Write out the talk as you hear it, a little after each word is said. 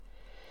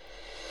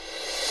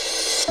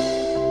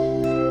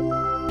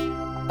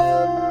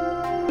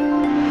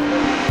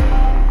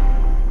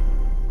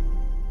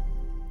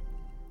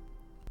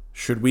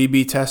Should we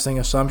be testing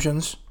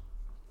assumptions?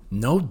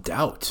 No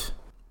doubt.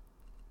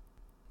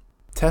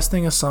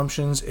 Testing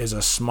assumptions is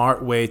a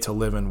smart way to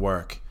live and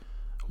work.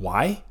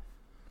 Why?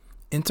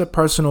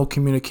 Interpersonal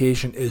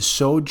communication is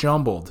so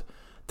jumbled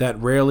that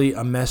rarely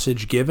a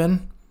message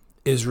given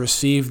is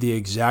received the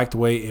exact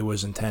way it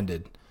was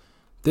intended.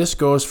 This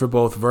goes for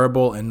both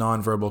verbal and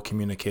nonverbal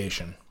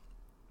communication.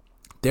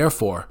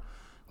 Therefore,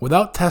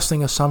 without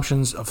testing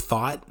assumptions of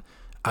thought,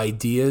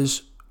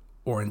 ideas,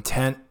 or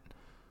intent,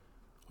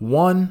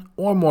 one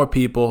or more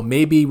people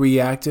may be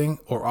reacting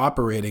or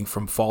operating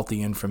from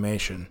faulty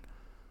information.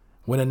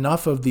 When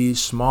enough of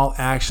these small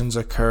actions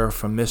occur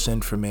from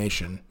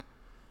misinformation,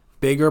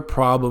 bigger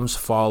problems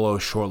follow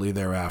shortly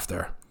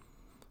thereafter.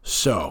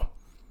 So,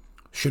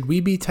 should we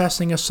be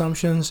testing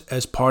assumptions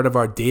as part of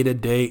our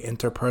day-to-day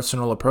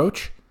interpersonal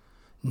approach?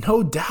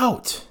 No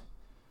doubt.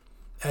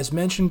 As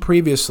mentioned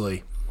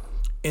previously,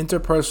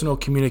 interpersonal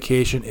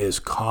communication is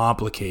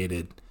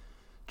complicated.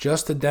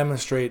 Just to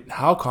demonstrate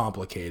how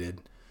complicated,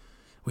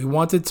 we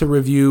wanted to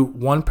review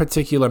one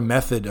particular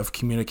method of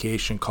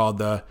communication called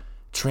the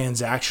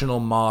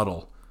transactional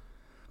model.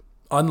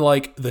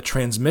 Unlike the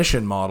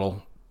transmission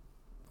model,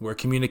 where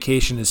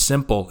communication is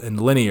simple and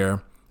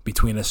linear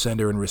between a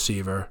sender and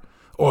receiver,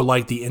 or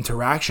like the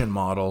interaction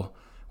model,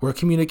 where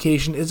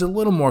communication is a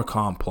little more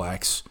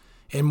complex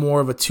and more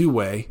of a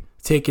two-way,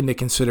 take into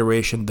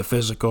consideration the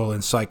physical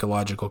and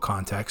psychological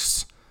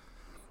contexts.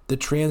 The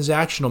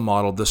transactional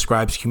model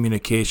describes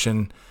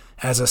communication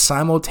as a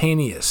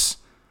simultaneous,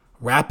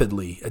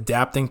 rapidly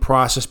adapting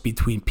process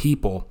between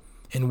people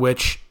in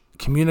which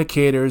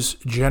communicators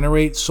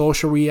generate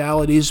social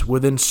realities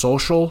within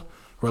social,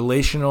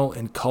 relational,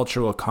 and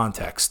cultural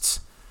contexts.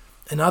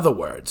 In other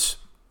words,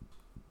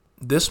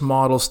 this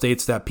model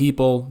states that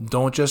people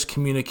don't just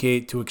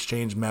communicate to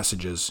exchange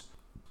messages.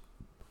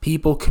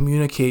 People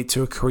communicate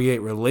to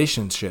create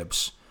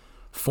relationships,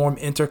 form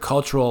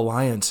intercultural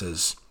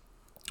alliances,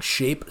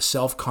 shape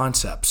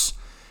self-concepts,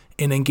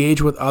 and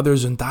engage with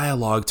others in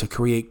dialogue to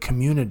create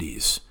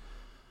communities.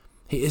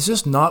 Hey, is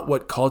this not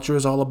what culture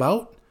is all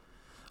about?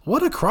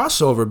 What a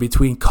crossover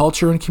between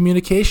culture and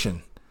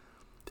communication.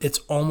 It's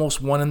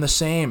almost one and the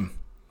same.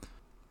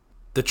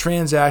 The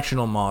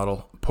transactional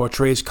model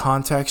portrays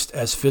context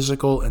as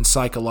physical and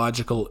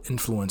psychological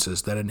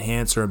influences that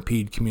enhance or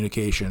impede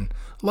communication,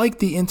 like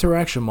the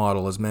interaction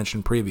model as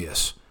mentioned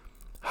previous.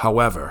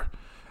 However,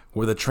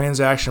 where the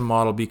transaction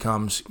model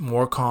becomes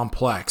more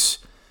complex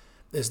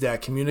is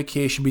that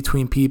communication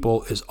between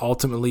people is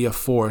ultimately a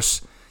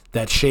force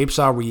that shapes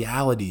our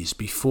realities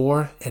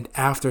before and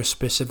after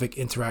specific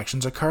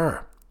interactions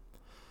occur.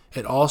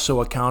 It also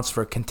accounts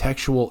for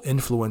contextual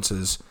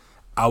influences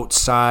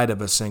outside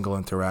of a single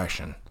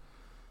interaction.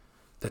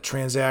 The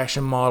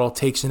transaction model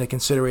takes into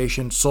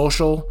consideration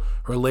social,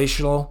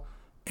 relational,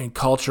 and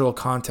cultural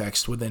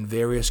context within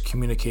various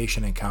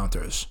communication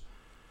encounters.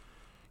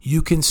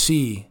 You can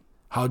see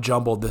how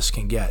jumbled this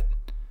can get.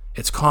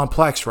 It's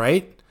complex,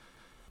 right?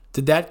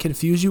 Did that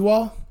confuse you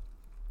all?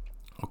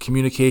 Well,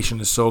 communication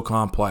is so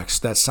complex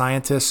that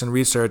scientists and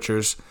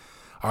researchers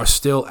are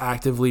still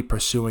actively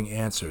pursuing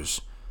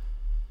answers.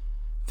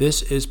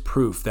 This is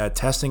proof that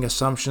testing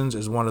assumptions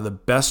is one of the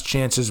best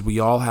chances we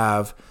all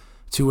have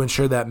to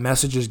ensure that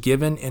messages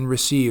given and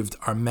received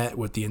are met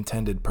with the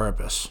intended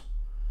purpose.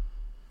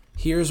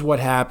 Here's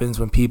what happens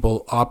when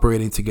people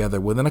operating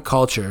together within a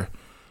culture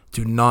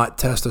do not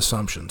test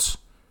assumptions.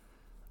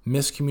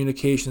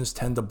 Miscommunications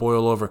tend to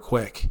boil over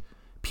quick.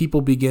 People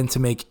begin to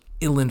make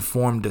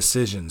ill-informed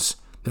decisions.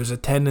 There's a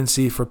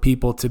tendency for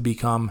people to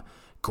become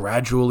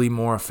gradually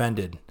more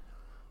offended.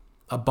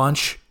 A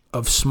bunch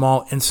of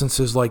small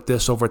instances like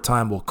this over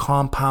time will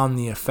compound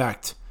the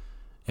effect,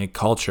 and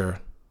culture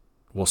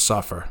will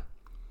suffer.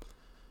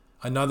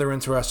 Another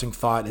interesting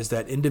thought is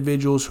that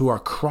individuals who are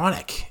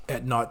chronic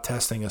at not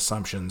testing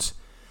assumptions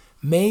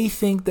may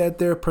think that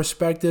their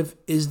perspective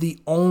is the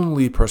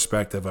only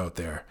perspective out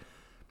there,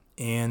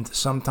 and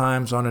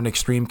sometimes, on an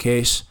extreme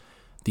case,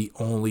 the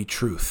only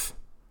truth.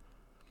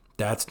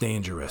 That's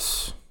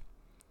dangerous.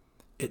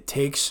 It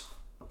takes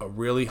a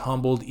really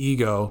humbled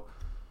ego,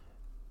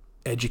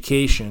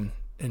 education,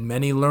 and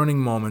many learning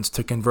moments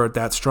to convert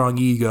that strong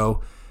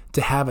ego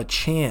to have a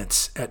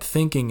chance at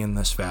thinking in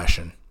this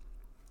fashion.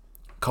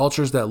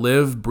 Cultures that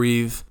live,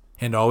 breathe,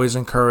 and always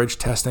encourage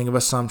testing of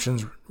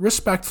assumptions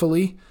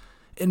respectfully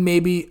and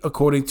maybe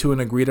according to an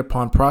agreed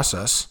upon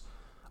process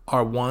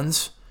are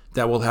ones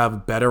that will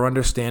have better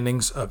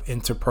understandings of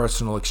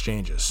interpersonal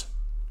exchanges.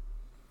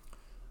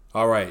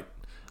 All right,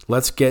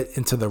 let's get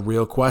into the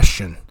real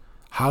question.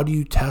 How do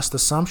you test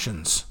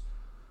assumptions?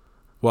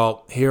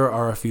 Well, here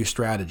are a few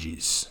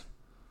strategies.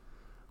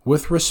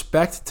 With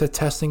respect to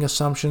testing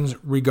assumptions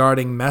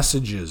regarding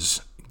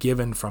messages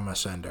given from a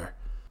sender,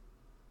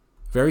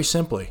 very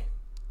simply,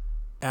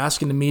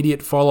 ask an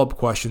immediate follow-up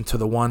question to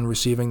the one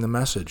receiving the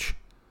message.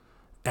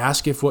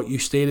 Ask if what you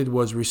stated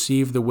was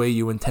received the way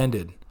you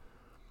intended.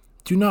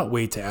 Do not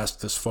wait to ask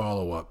this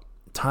follow-up.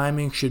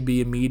 Timing should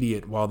be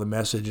immediate while the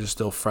message is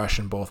still fresh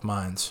in both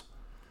minds.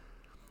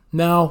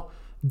 Now,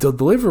 the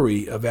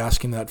delivery of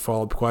asking that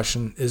follow-up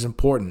question is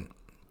important.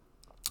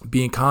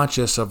 Being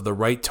conscious of the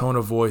right tone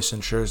of voice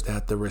ensures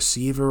that the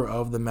receiver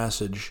of the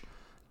message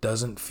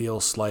doesn't feel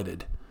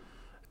slighted.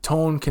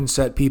 Tone can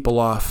set people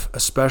off,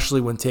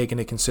 especially when taking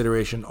into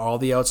consideration all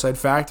the outside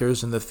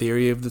factors in the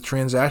theory of the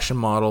transaction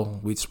model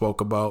we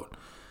spoke about.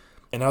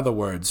 In other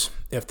words,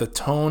 if the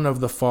tone of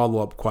the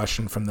follow-up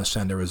question from the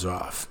sender is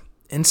off,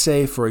 and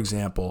say, for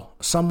example,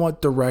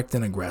 somewhat direct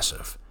and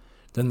aggressive,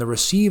 then the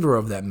receiver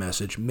of that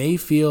message may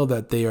feel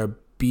that they are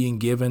being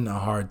given a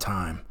hard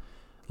time,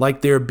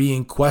 like they're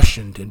being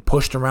questioned and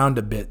pushed around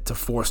a bit to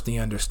force the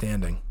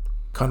understanding.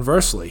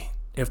 Conversely,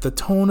 if the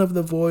tone of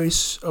the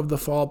voice of the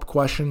follow-up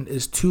question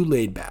is too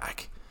laid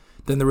back,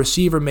 then the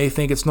receiver may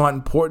think it's not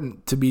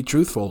important to be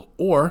truthful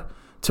or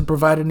to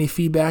provide any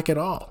feedback at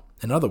all.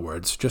 In other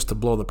words, just to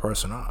blow the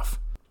person off.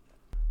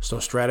 So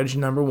strategy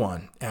number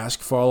 1, ask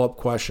follow-up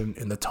question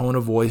in the tone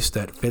of voice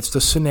that fits the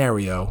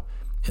scenario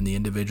and the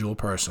individual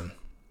person.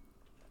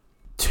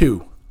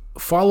 2,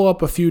 follow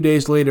up a few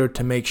days later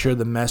to make sure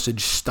the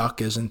message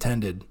stuck as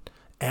intended,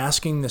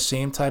 asking the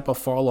same type of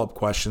follow-up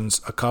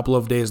questions a couple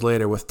of days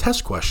later with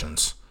test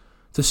questions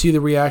to see the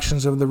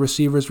reactions of the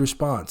receiver's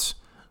response,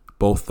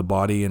 both the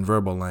body and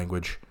verbal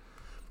language.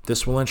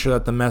 This will ensure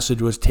that the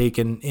message was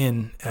taken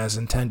in as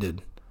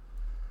intended.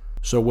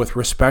 So with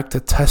respect to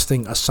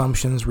testing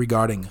assumptions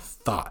regarding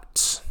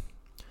thoughts,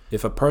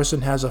 if a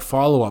person has a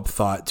follow-up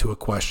thought to a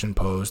question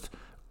posed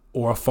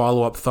or a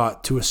follow-up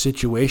thought to a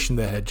situation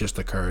that had just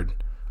occurred,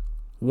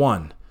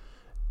 1,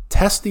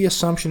 test the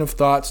assumption of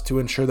thoughts to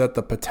ensure that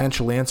the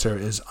potential answer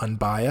is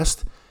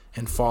unbiased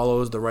and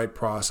follows the right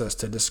process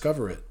to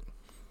discover it.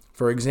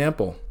 For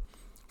example,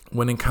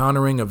 when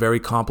encountering a very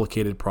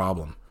complicated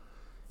problem,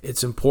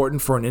 it's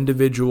important for an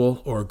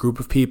individual or a group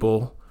of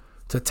people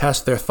to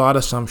test their thought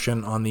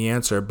assumption on the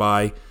answer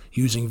by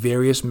using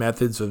various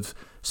methods of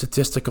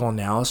statistical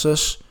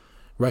analysis,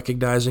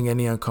 recognizing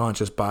any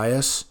unconscious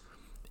bias,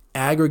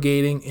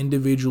 aggregating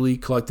individually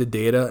collected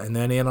data and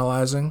then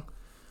analyzing,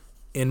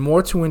 and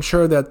more to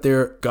ensure that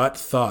their gut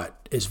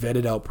thought is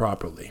vetted out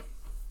properly.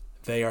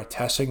 They are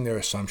testing their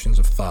assumptions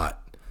of thought.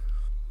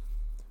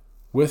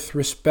 With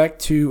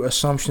respect to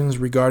assumptions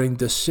regarding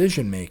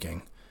decision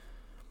making,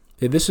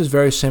 this is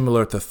very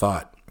similar to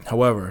thought.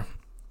 However,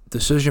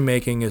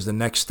 decision-making is the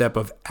next step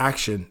of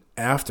action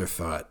after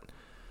thought.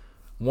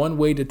 One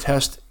way to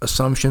test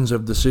assumptions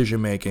of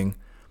decision-making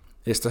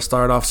is to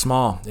start off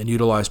small and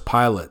utilize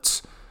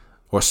pilots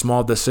or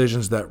small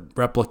decisions that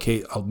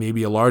replicate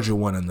maybe a larger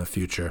one in the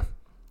future.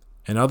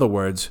 In other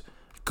words,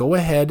 go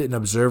ahead and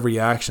observe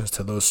reactions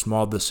to those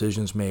small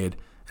decisions made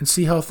and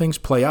see how things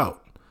play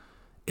out.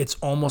 It's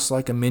almost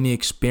like a mini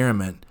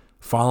experiment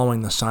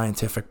following the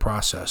scientific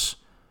process.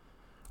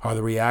 Are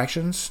the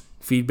reactions,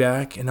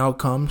 feedback, and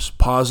outcomes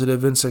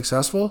positive and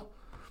successful?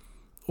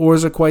 Or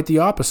is it quite the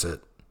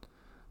opposite?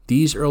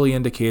 These early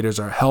indicators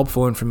are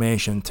helpful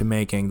information to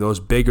making those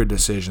bigger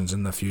decisions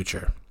in the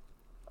future.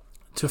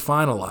 To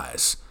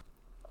finalize,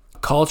 a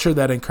culture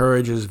that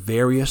encourages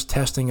various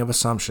testing of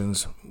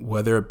assumptions,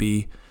 whether it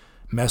be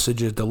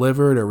messages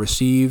delivered or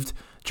received,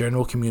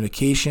 general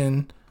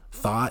communication,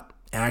 thought,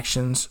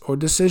 actions, or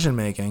decision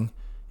making,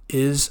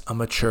 is a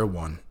mature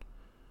one.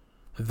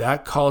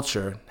 That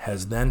culture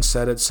has then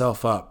set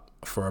itself up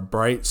for a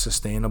bright,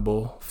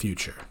 sustainable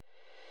future.